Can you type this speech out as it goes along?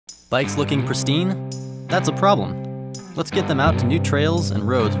Bikes looking pristine? That's a problem. Let's get them out to new trails and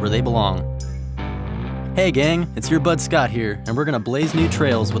roads where they belong. Hey gang, it's your bud Scott here, and we're gonna blaze new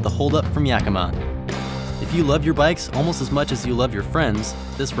trails with the HoldUp from Yakima. If you love your bikes almost as much as you love your friends,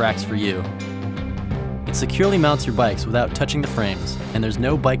 this rack's for you. It securely mounts your bikes without touching the frames, and there's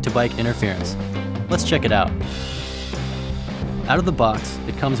no bike-to-bike interference. Let's check it out. Out of the box,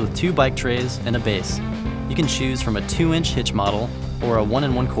 it comes with 2 bike trays and a base. You can choose from a 2-inch hitch model or a 1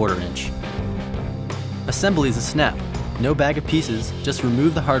 1/4 inch. Assembly is a snap. No bag of pieces, just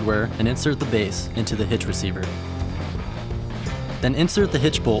remove the hardware and insert the base into the hitch receiver. Then insert the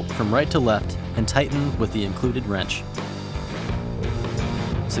hitch bolt from right to left and tighten with the included wrench.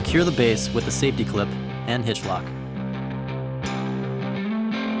 Secure the base with the safety clip and hitch lock.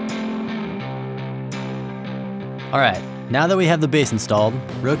 Alright, now that we have the base installed,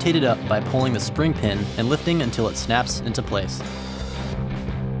 rotate it up by pulling the spring pin and lifting until it snaps into place.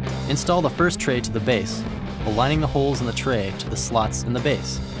 Install the first tray to the base, aligning the holes in the tray to the slots in the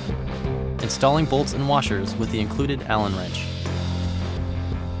base. Installing bolts and washers with the included Allen wrench.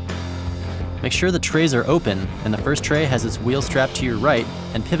 Make sure the trays are open and the first tray has its wheel strap to your right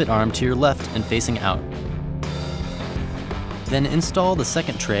and pivot arm to your left and facing out. Then install the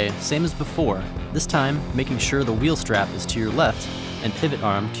second tray, same as before, this time making sure the wheel strap is to your left and pivot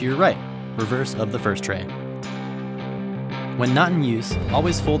arm to your right, reverse of the first tray. When not in use,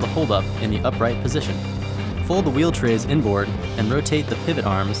 always fold the HoldUp in the upright position. Fold the wheel trays inboard and rotate the pivot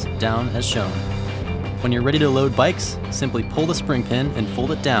arms down as shown. When you're ready to load bikes, simply pull the spring pin and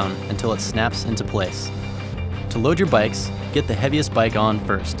fold it down until it snaps into place. To load your bikes, get the heaviest bike on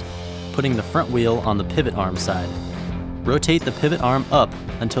first, putting the front wheel on the pivot arm side. Rotate the pivot arm up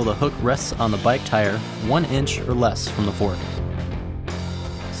until the hook rests on the bike tire 1 inch or less from the fork.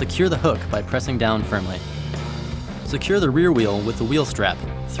 Secure the hook by pressing down firmly. Secure the rear wheel with the wheel strap,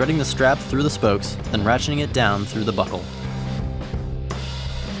 threading the strap through the spokes, then ratcheting it down through the buckle.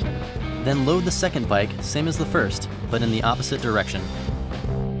 Then load the second bike, same as the first, but in the opposite direction.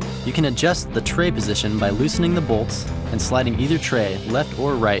 You can adjust the tray position by loosening the bolts and sliding either tray left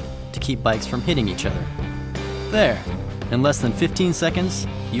or right to keep bikes from hitting each other. There! In less than 15 seconds,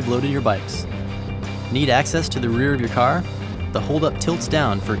 you've loaded your bikes. Need access to the rear of your car? The HoldUp tilts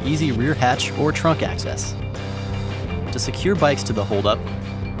down for easy rear hatch or trunk access. To secure bikes to the HoldUp,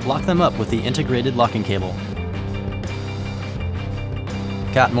 lock them up with the integrated locking cable.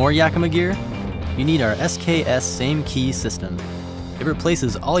 Got more Yakima gear? You need our SKS Same Key system. It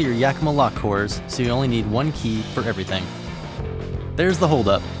replaces all your Yakima lock cores, so you only need 1 key for everything. There's the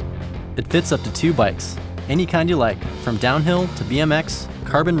HoldUp. It fits up to 2 bikes, any kind you like, from downhill to BMX,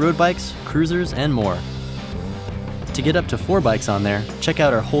 carbon road bikes, cruisers, and more. To get up to 4 bikes on there, check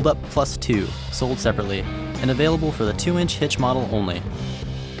out our HoldUp Plus 2, sold separately, and available for the 2-inch hitch model only.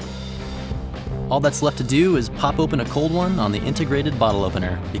 All that's left to do is pop open a cold one on the integrated bottle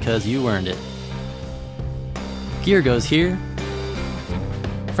opener, because you earned it. Gear goes here,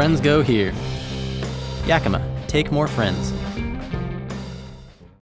 friends go here. Yakima, take more friends.